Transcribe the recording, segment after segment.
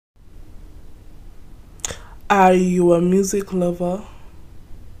Are you a music lover?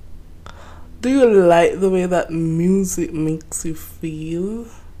 Do you like the way that music makes you feel?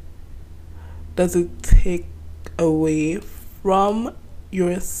 Does it take away from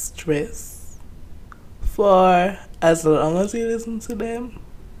your stress for as long as you listen to them?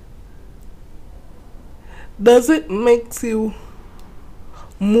 Does it make you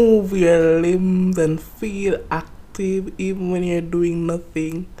move your limbs and feel active even when you're doing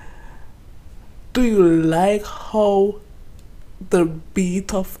nothing? Do you like how the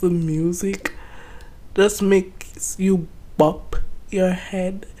beat of the music just makes you bop your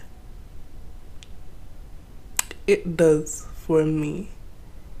head? It does for me.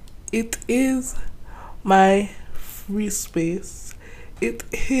 It is my free space. It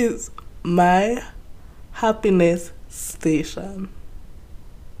is my happiness station.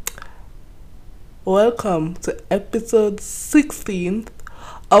 Welcome to episode 16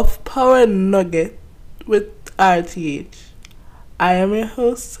 of Power Nugget with RTH. I am your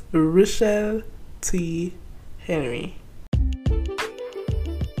host, Rochelle T. Henry.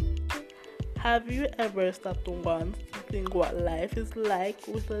 Have you ever stopped once to think what life is like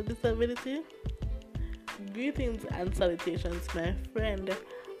with a disability? Greetings and salutations, my friend.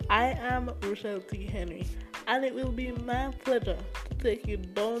 I am Rochelle T. Henry, and it will be my pleasure to take you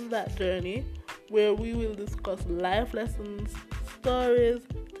down that journey where we will discuss life lessons, stories,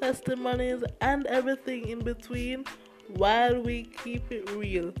 testimonies, and everything in between while we keep it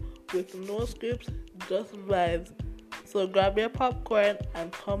real with no scripts, just vibes. So grab your popcorn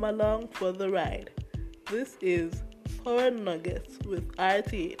and come along for the ride. This is Power Nuggets with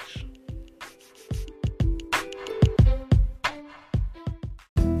RTH.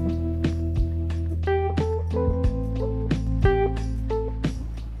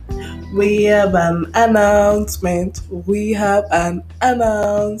 We have an announcement.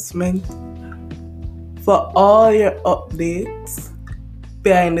 For all your updates,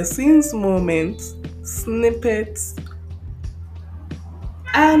 behind the scenes moments, snippets,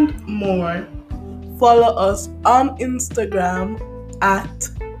 and more. Follow us on Instagram at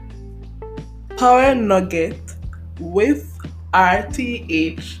Power Nugget with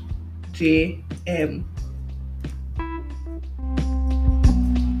RTHJM.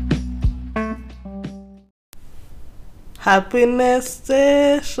 Happiness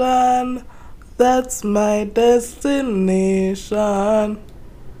Station, that's my destination.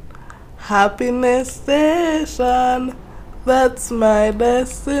 Happiness Station, that's my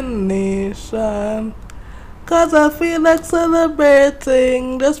destination. 'Cause I feel like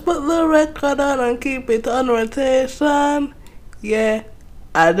celebrating. Just put the record on and keep it on rotation. Yeah,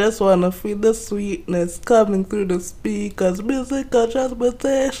 I just wanna feel the sweetness coming through the speakers. Musical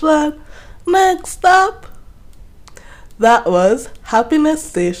transportation. Next stop. That was Happiness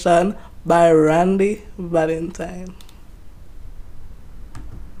Station by Randy Valentine.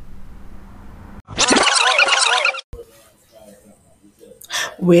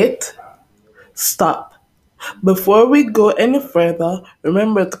 Wait, stop. Before we go any further,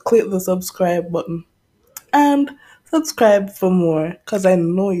 remember to click the subscribe button and subscribe for more because I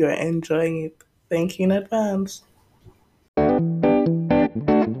know you're enjoying it. Thank you in advance.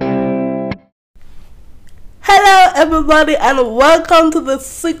 Hello everybody and welcome to the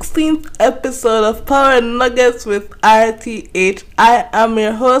 16th episode of Power Nuggets with RTH. I am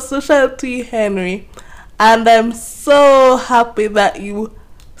your host, Rochelle T. Henry, and I'm so happy that you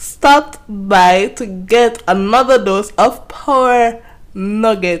stopped by to get another dose of Power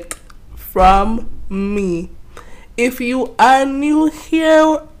Nugget from me. If you are new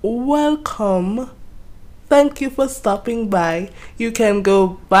here, welcome. Thank you for stopping by. You can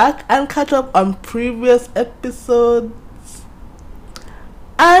go back and catch up on previous episodes.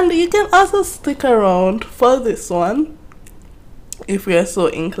 And you can also stick around for this one if you're so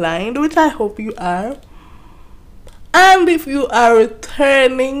inclined, which I hope you are. And if you are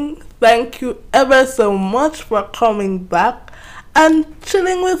returning, thank you ever so much for coming back and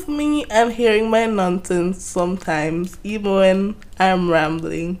chilling with me and hearing my nonsense sometimes, even when I'm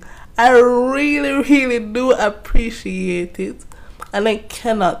rambling. I really do appreciate it, and I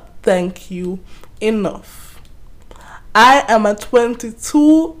cannot thank you enough. I am a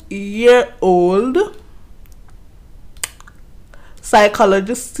 22-year-old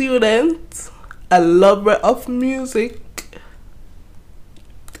psychology student, a lover of music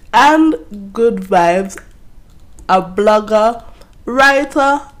and good vibes, a blogger,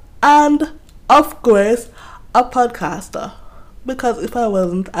 writer, and of course, a podcaster. Because if I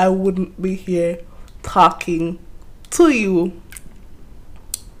wasn't, I wouldn't be here talking to you.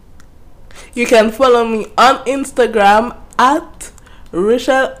 You can follow me on Instagram at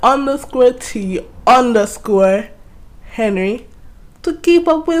Rachel_T_Henry to keep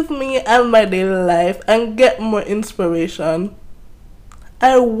up with me and my daily life and get more inspiration.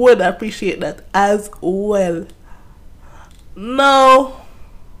 I would appreciate that as well. Now,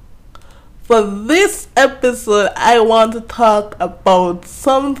 for this episode, I want to talk about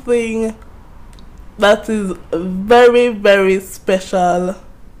something that is very, very special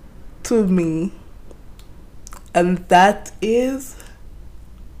to me, and that is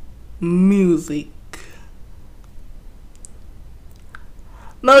music.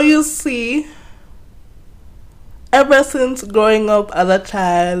 Now, you see, ever since growing up as a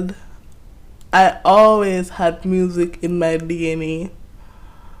child, I always had music in my DNA.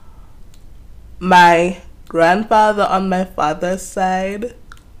 My grandfather on my father's side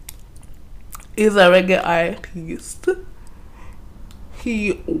is a reggae artist.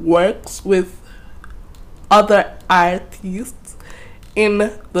 He works with other artists in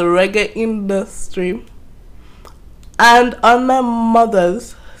the reggae industry. And on my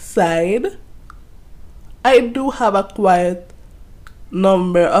mother's side, I do have a quiet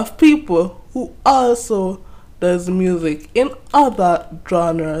number of people who also does music in other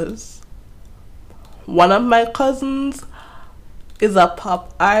genres. One of my cousins is a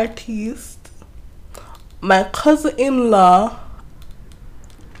pop artist. My cousin-in-law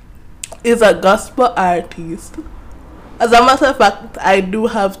is a gospel artist. As a matter of fact, I do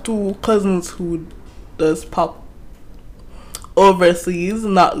have two cousins who does pop overseas,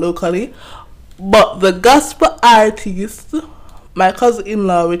 not locally. But the gospel artist, my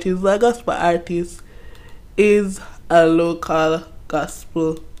cousin-in-law, which is a gospel artist, is a local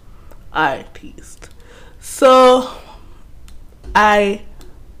gospel artist. So I've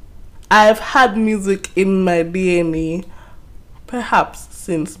had music in my DNA perhaps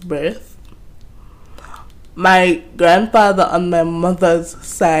since birth. My grandfather on my mother's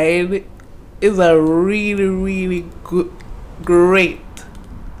side is a really, really great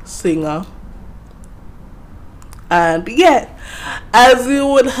singer. And yeah, as you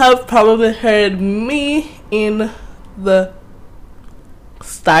would have probably heard me in the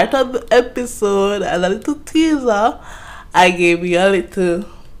start of the episode, as a little teaser, I gave you a little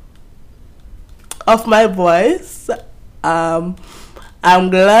of my voice. I'm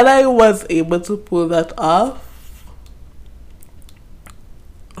glad I was able to pull that off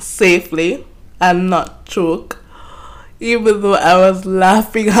safely and not choke, even though I was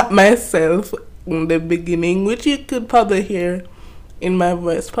laughing at myself in the beginning, which you could probably hear in my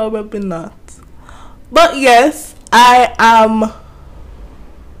voice, probably not. But yes, I am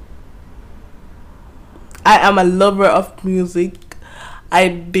a lover of music. I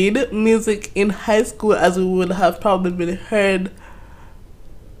did music in high school, as you would have probably heard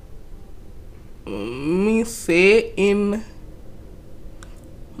me say in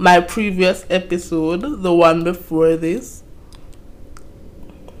my previous episode, the one before this.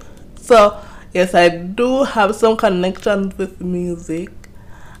 So yes, I do have some connections with music,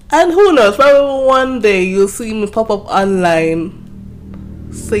 and who knows, probably one day you'll see me pop up online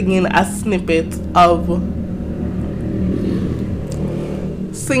singing a snippet of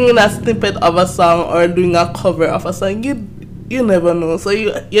a song or doing a cover of a song. You never know. So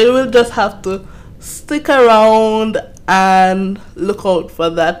you will just have to stick around and look out for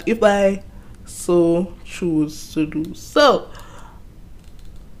that if I so choose to do so.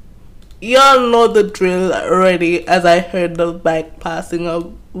 Y'all know the drill already, as I heard the bike passing a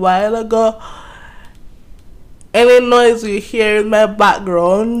while ago. Any noise you hear in my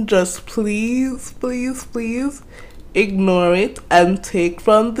background, just please ignore it and take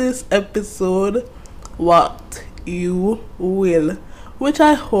from this episode what you will, which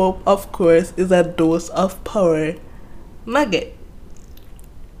I hope, of course, is a dose of power nugget.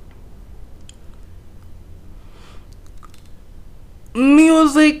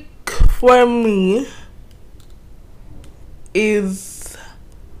 Music for me is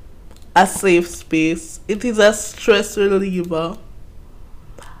a safe space. It is a stress reliever.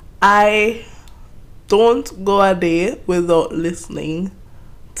 I don't go a day without listening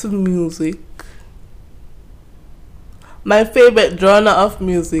to music. My favorite genre of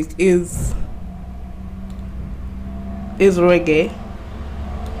music is reggae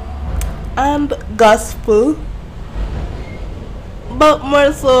and gospel, but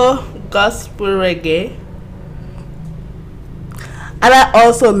more so gospel reggae. And I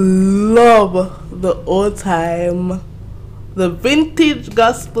also love the old time, the vintage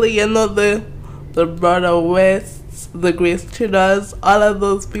gospel, you know, the Brother Wests, the Grace Chidders, all of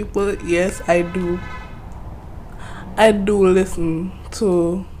those people. Yes, I do listen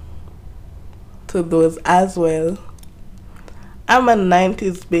to those as well. I'm a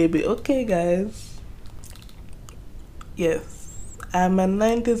 90s baby. Okay, guys. Yes, I'm a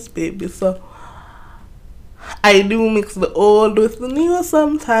 90s baby. So I do mix the old with the new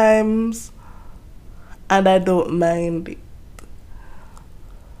sometimes. And I don't mind it.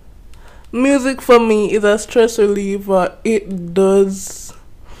 Music for me is a stress reliever. It does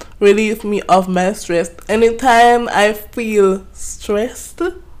relieve me of my stress. Anytime I feel stressed,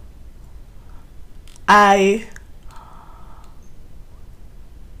 I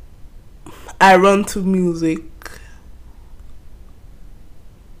run to music.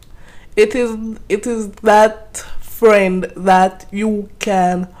 It is that friend that you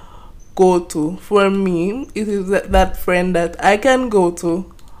can go to. For me, it is that friend that I can go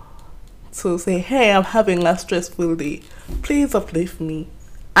to say, hey, I'm having a stressful day. Please uplift me.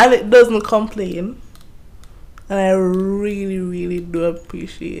 And it doesn't complain. And I really, really do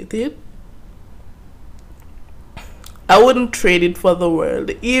appreciate it. I wouldn't trade it for the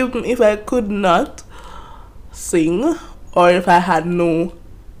world. Even if I could not sing, or if I had no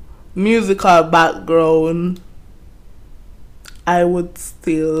musical background, it would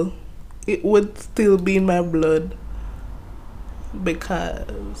still be in my blood.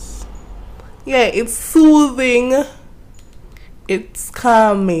 Because yeah, it's soothing, it's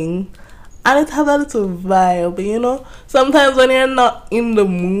calming, and it has a little vibe, you know. Sometimes when you're not in the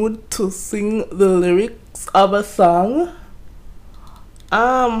mood to sing the lyrics of a song,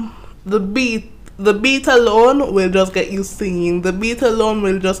 the beat alone will just get you singing. The beat alone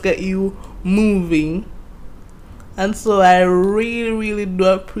will just get you moving. And so I really, really do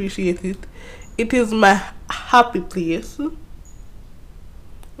appreciate it. It is my happy place.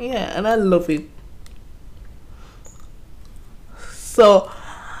 Yeah, and I love it. So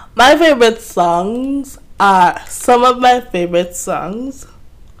my favorite songs are, some of my favorite songs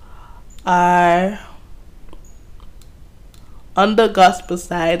are on the gospel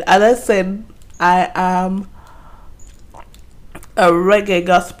side. As I said, I am a reggae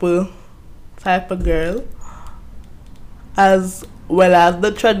gospel type of girl, as well as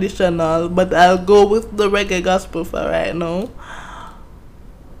the traditional, but I'll go with the reggae gospel for right now.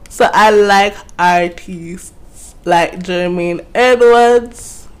 So I like artists like Jermaine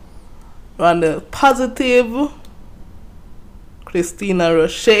Edwards, Randall Positive, Christina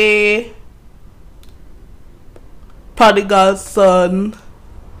Roche, Prodigal Son,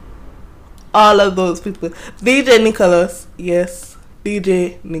 all of those people. DJ Nicholas, yes,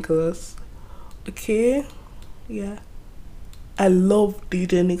 DJ Nicholas. Okay, yeah, I love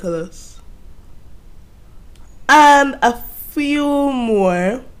DJ Nicholas. And a few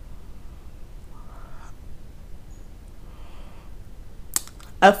more.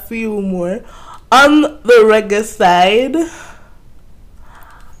 On the reggae side,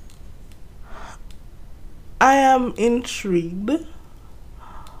 I am intrigued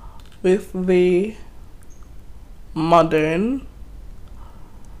with the modern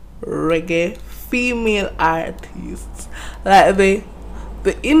reggae female artists, like the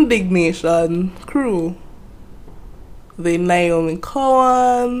Indignation crew, the Naomi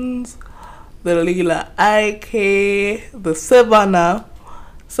Cowans, the Leela Ike, the Savannah.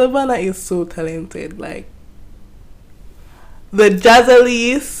 Savannah is so talented. Like the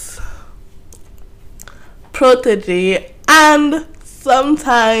Jazzalis, Protege, and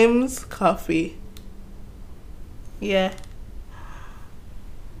sometimes Coffee. Yeah.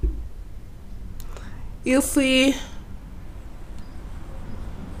 You see,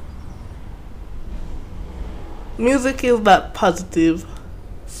 music is that positive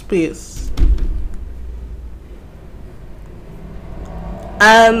space.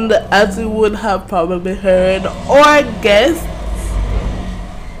 And as you would have probably heard or guessed,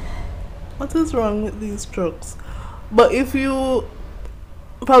 what is wrong with these strokes? But if you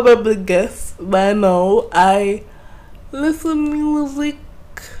probably guessed by now, I listen music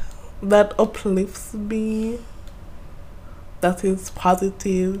that uplifts me, that is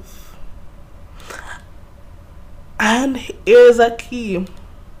positive. And here's a key.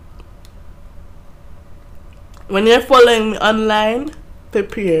 When you're following me online,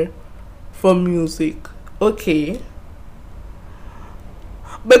 prepare for music, okay?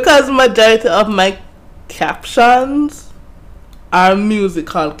 Because majority of my captions are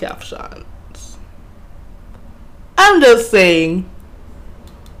musical captions. I'm just saying,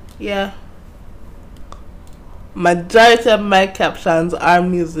 yeah, majority of my captions are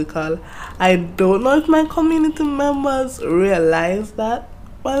musical. I don't know if my community members realize that.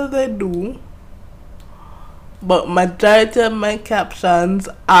 Well, they do. But majority of my captions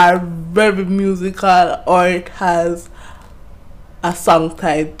are very musical, or it has a song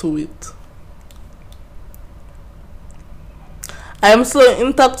tied to it. I'm so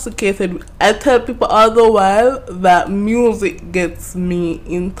intoxicated. I tell people all the while that music gets me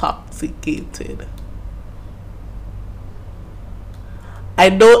intoxicated. I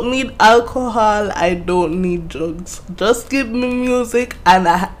don't need alcohol, I don't need drugs. Just give me music and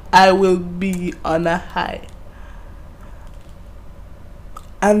I will be on a high.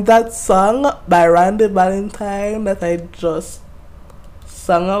 And that song by Randy Valentine that I just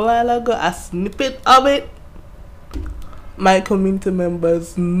sang a while ago, a snippet of it, my community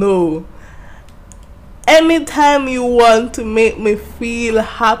members know. Anytime you want to make me feel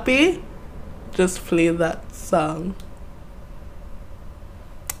happy, just play that song.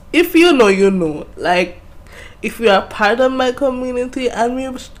 If you know, you know. Like, if you are part of my community and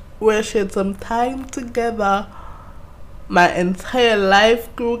we shared some time together, my entire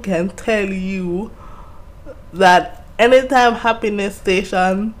life crew can tell you that anytime Happiness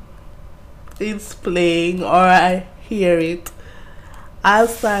Station is playing or I hear it, I'll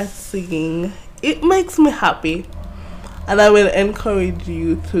start singing. It makes me happy. And I will encourage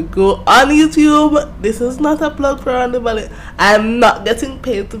you to go on YouTube. This is not a plug for Randy Ballet. I'm not getting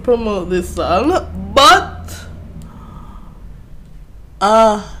paid to promote this song, but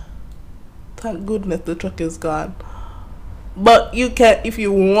thank goodness the truck is gone. But you can, if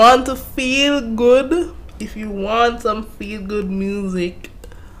you want to feel good, if you want some feel good music,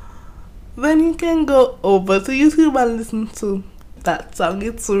 then you can go over to YouTube and listen to that song.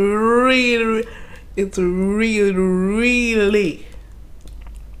 It's really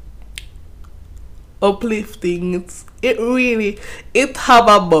uplifting. It have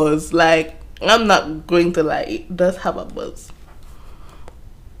a buzz. Like, I'm not going to lie, it does have a buzz.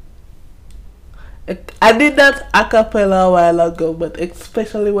 I did that a cappella a while ago, but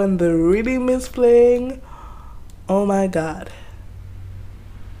especially when the rhythm is playing, oh my god.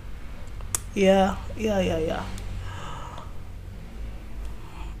 Yeah.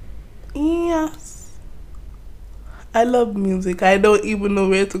 Yes, I love music. I don't even know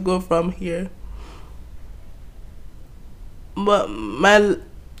where to go from here. But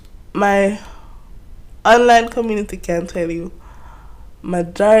my online community can tell you,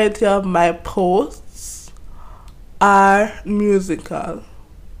 majority of my posts are musical,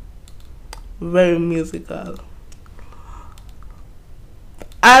 very musical.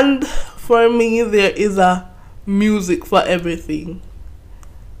 And for me, there is a music for everything.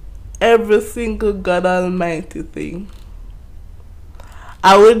 Every single God Almighty thing.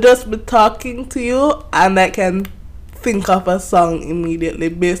 I will just be talking to you and I can think of a song immediately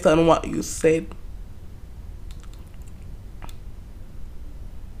based on what you said.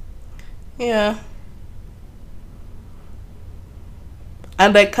 Yeah.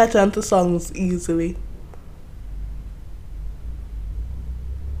 And I catch on to songs easily.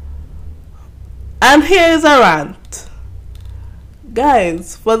 And here is a rant.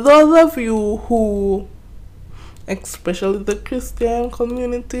 Guys, for those of you who, especially the Christian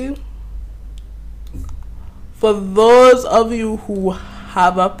community, for those of you who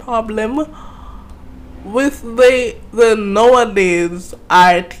have a problem with the nowadays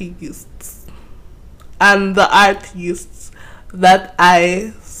artists and the artists that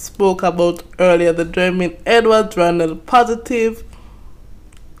I spoke about earlier, the Jermaine Edwards, Ronald Positive,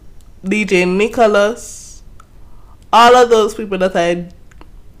 DJ Nicholas, all of those people that I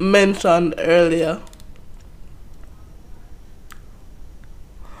mentioned earlier.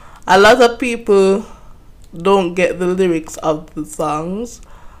 A lot of people don't get the lyrics of the songs,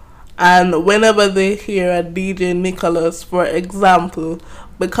 and whenever they hear a DJ Nicholas, for example,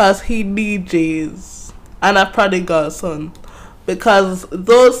 because he DJs, and a Prodigal Son, because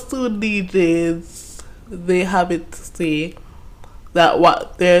those two DJs, they have it to say that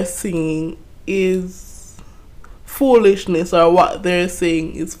what they're singing is foolishness, or what they're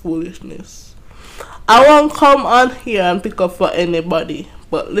saying is foolishness. I won't come on here and pick up for anybody,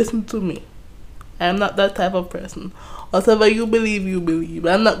 but listen to me. I'm not that type of person. Whatever you believe, you believe.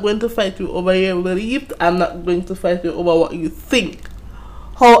 I'm not going to fight you over your belief. I'm not going to fight you over what you think.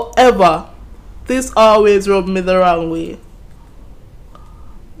 However, this always rubbed me the wrong way,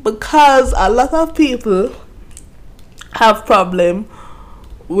 because a lot of people have problem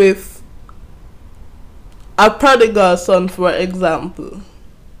with a Prodigal Son, for example,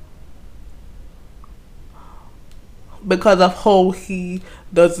 because of how he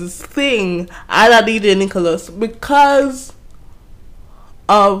does his thing, and a DJ Nicholas because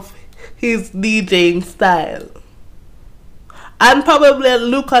of his DJing style, and probably a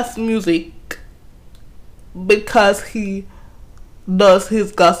Lucas Music because he does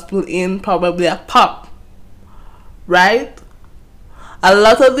his gospel in probably a pop, right? A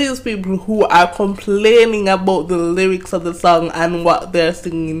lot of these people who are complaining about the lyrics of the song and what they're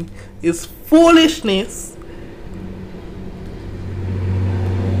singing is foolishness.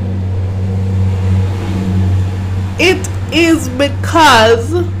 It is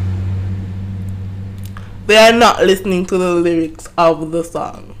because they are not listening to the lyrics of the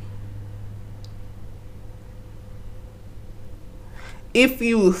song. If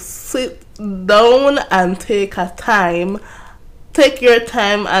you sit down and take your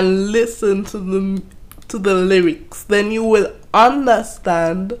time and listen to the lyrics, then you will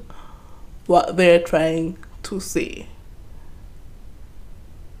understand what they're trying to say.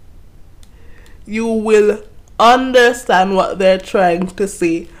 You will understand what they're trying to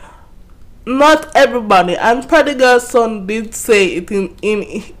say. Not everybody, and Prodigal's Son did say it in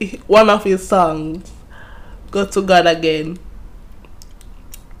one of his songs, Go to God Again.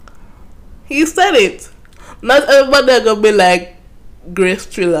 He said it. Not everybody are gonna be like Grace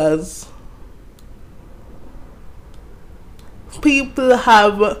Thrillers. People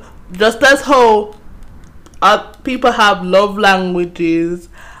have, just as how people have love languages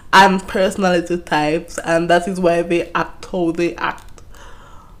and personality types, and that is why they act how they act.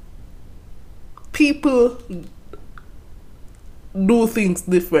 People do things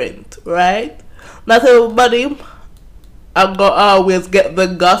different, right? Not everybody are gonna always get the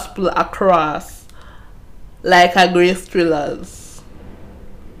gospel across like a Grace Thrillers.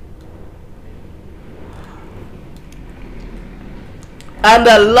 And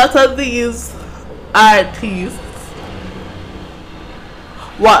a lot of these artists,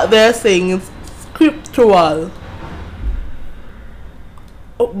 what they're saying is scriptural,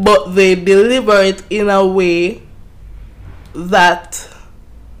 but they deliver it in a way that,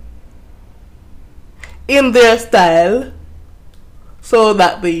 in their style, so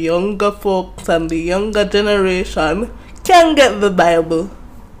that the younger folks and the younger generation can get the Bible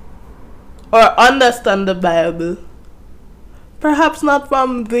or understand the Bible. Perhaps not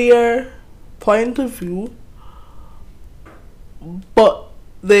from their point of view, but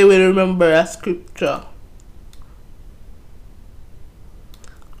they will remember a scripture.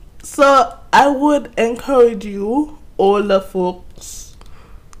 So I would encourage you, older folks,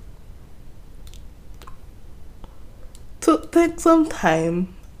 to take some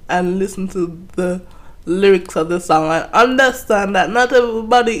time and listen to the lyrics of the song and understand that not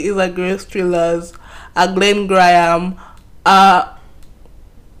everybody is a Grace Thrillers, a Glenn Graham, a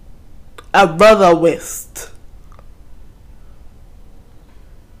Brother West.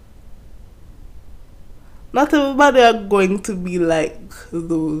 Not everybody are going to be like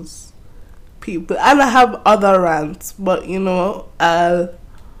those people. And I have other rants, but you know, I'll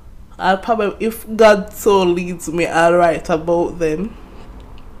probably, if God so leads me, I'll write about them.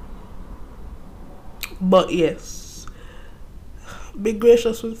 But yes, be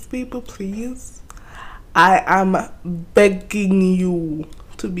gracious with people, please. I am begging you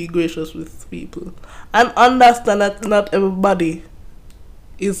to be gracious with people and understand that not everybody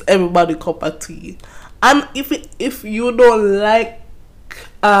is everybody cup of tea. And if you don't like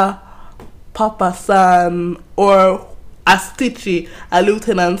Papa San or a Stitchy, a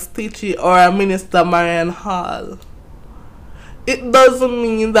Lieutenant Stitchy, or a Minister Marian Hall, it doesn't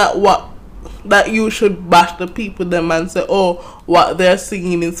mean that you should bash the people them and say, oh, what they're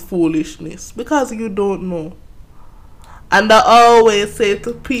singing is foolishness, because you don't know. And I always say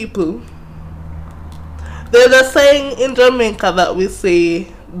to people, there's a saying in Jamaica that we say,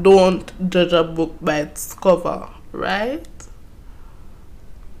 don't judge a book by its cover, right?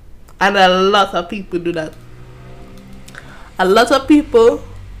 And a lot of people do that. A lot of people,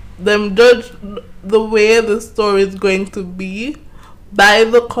 them judge the way the story is going to be by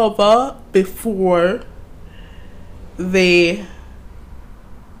the cover before they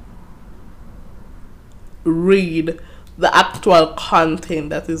read the actual content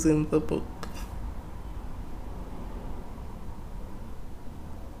that is in the book.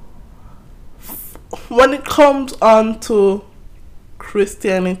 When it comes on to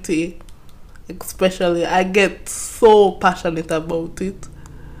Christianity, especially, I get so passionate about it.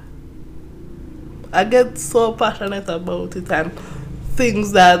 And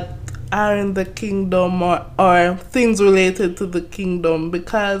things that are in the kingdom or things related to the kingdom,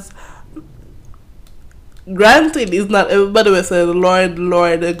 because granted, it's not everybody will say, Lord,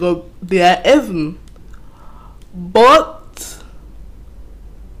 Lord, they are heaven. But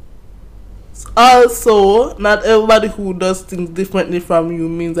also, not everybody who does things differently from you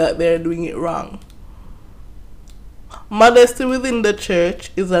means that they're doing it wrong. Modesty within the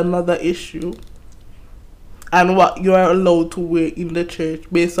church is another issue. and what you are allowed to wear in the church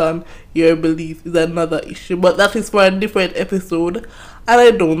based on your belief is another issue. But that is for a different episode, and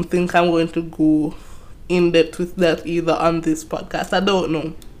I don't think I'm going to go in depth with that either on this podcast. I don't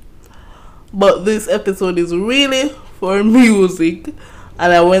know. But this episode is really for music,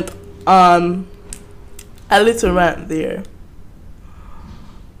 and I went on a little rant there.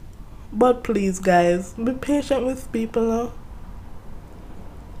 But please, guys, be patient with people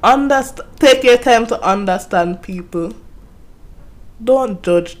now. Take your time to understand people. Don't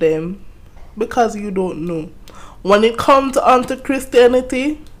judge them because you don't know. When it comes onto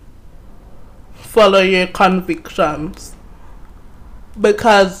Christianity, follow your convictions,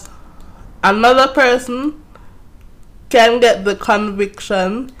 because another person can get the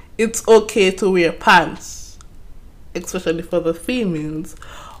conviction it's okay to wear pants, especially for the females,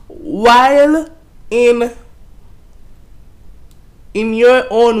 while in your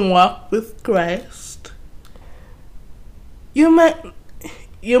own walk with Christ, you might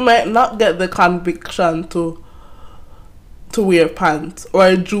not get the conviction to wear pants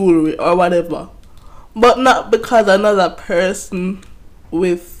or jewelry or whatever, but not because another person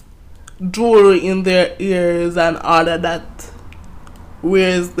with jewelry in their ears and all of that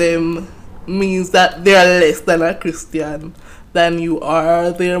wears them means that they're less than a Christian than you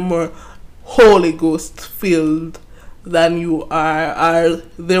are, they're more Holy Ghost filled than you are, or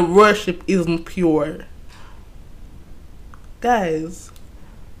their worship isn't pure. Guys,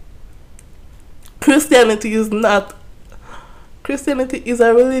 Christianity is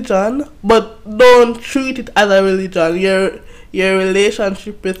a religion, but don't treat it as a religion. Your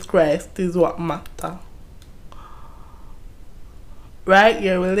relationship with Christ is what matters. Right?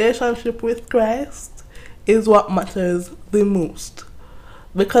 Your relationship with Christ is what matters the most.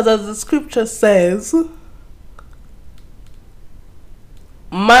 Because as the scripture says,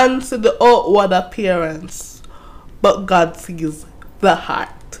 man sees the outward appearance, but God sees the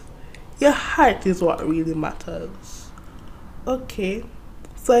heart. Your heart is what really matters. Okay,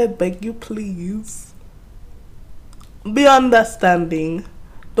 so I beg you, please, be understanding.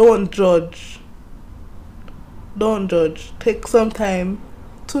 Don't judge. Don't judge. Take some time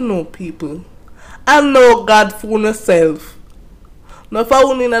to know people and know God for yourself. Now, if I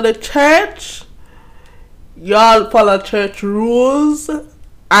went in the church, y'all follow church rules,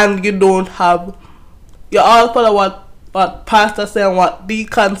 and you all follow what pastor say and what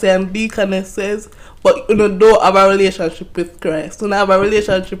deacon say and deaconess says, but you don't have a relationship with Christ. You have a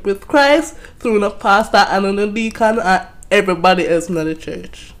relationship with Christ through the pastor and the deacon and everybody else in the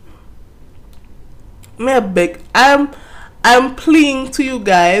church. May I beg? I'm pleading to you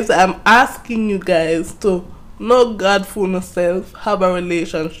guys. I'm asking you guys to know God for yourself. Have a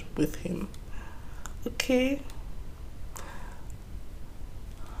relationship with Him. Okay?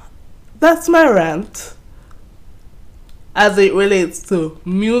 That's my rant as it relates to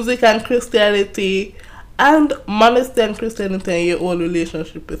music and Christianity, and modesty and Christianity, and your own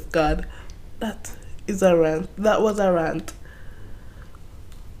relationship with God. That is a rant. That was a rant.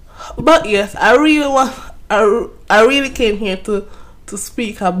 But yes, I really came here to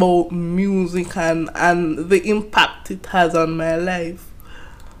speak about music and the impact it has on my life.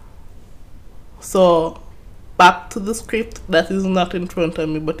 So back to the script that is not in front of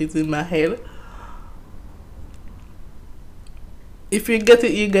me but it's in my head. If you get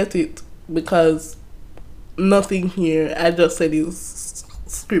it, you get it, because nothing here I just said is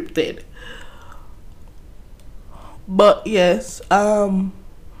scripted. But yes,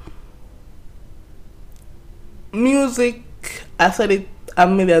 music, I said it a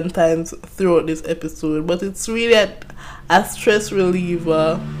million times throughout this episode, but it's really a stress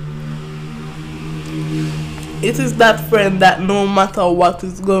reliever. It is that friend that no matter what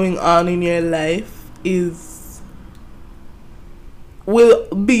is going on in your life will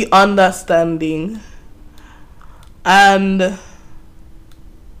be understanding, and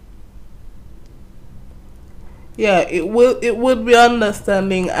yeah, it would be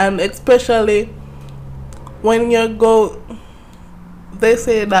understanding. And especially when they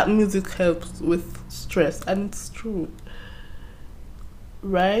say that music helps with stress, and it's true,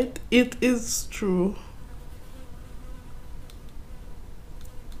 right? It is true.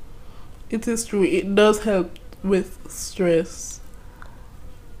 It is true. It does help with stress.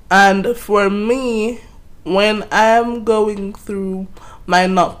 And for me, when I am going through my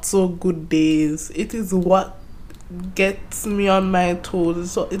not so good days, it is what gets me on my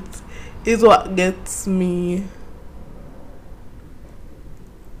toes. So it is what gets me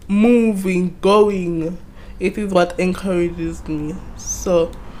moving, going. It is what encourages me.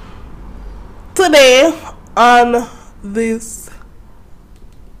 So today on this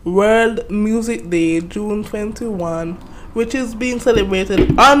World Music Day, June 21, which is being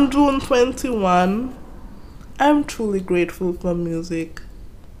celebrated on June 21. I'm truly grateful for music.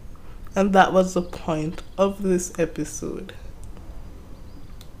 And that was the point of this episode.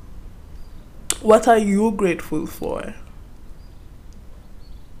 What are you grateful for?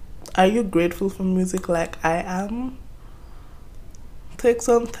 Are you grateful for music like I am? Take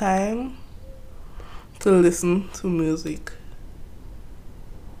some time to listen to music.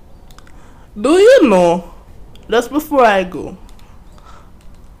 Do you know, just before I go,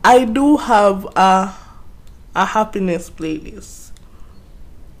 I do have a happiness playlist,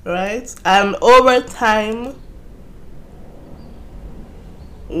 right? And over time,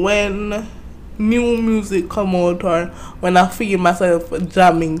 when new music come out or when I feel myself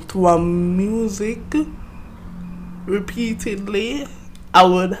jamming to a music repeatedly, I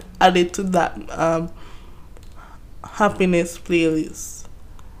would add it to that happiness playlist.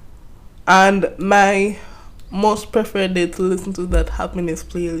 And my most preferred day to listen to that happiness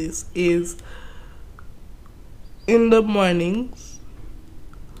playlist is in the mornings,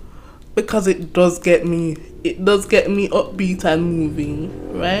 because it does get me upbeat and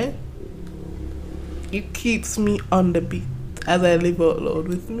moving, right? It keeps me on the beat as I live out loud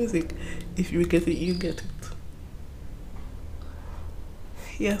with music. If you get it, you get it.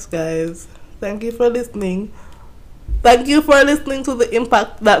 Yes, guys. Thank you for listening. Thank you for listening to the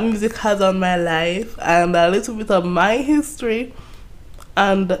impact that music has on my life and a little bit of my history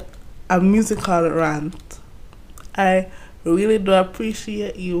and a musical rant. I really do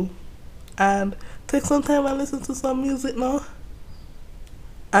appreciate you. And take some time and listen to some music now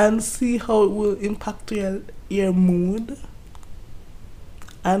and see how it will impact your mood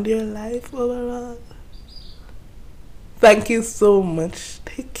and your life overall. Thank you so much.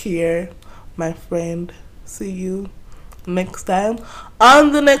 Take care, my friend. See you next time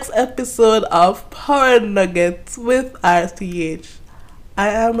on the next episode of Power Nuggets with RTH. I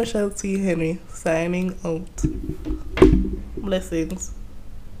am Michelle T. Henry, signing out. Blessings.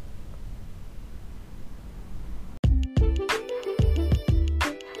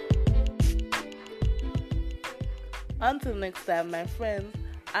 Until next time, my friends,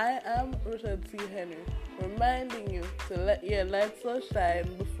 I am Richard T. Henry, reminding you to let your light so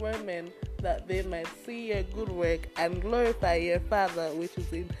shine before men that they might see your good work and glorify your Father which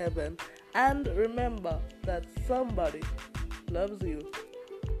is in heaven. And remember that somebody loves you.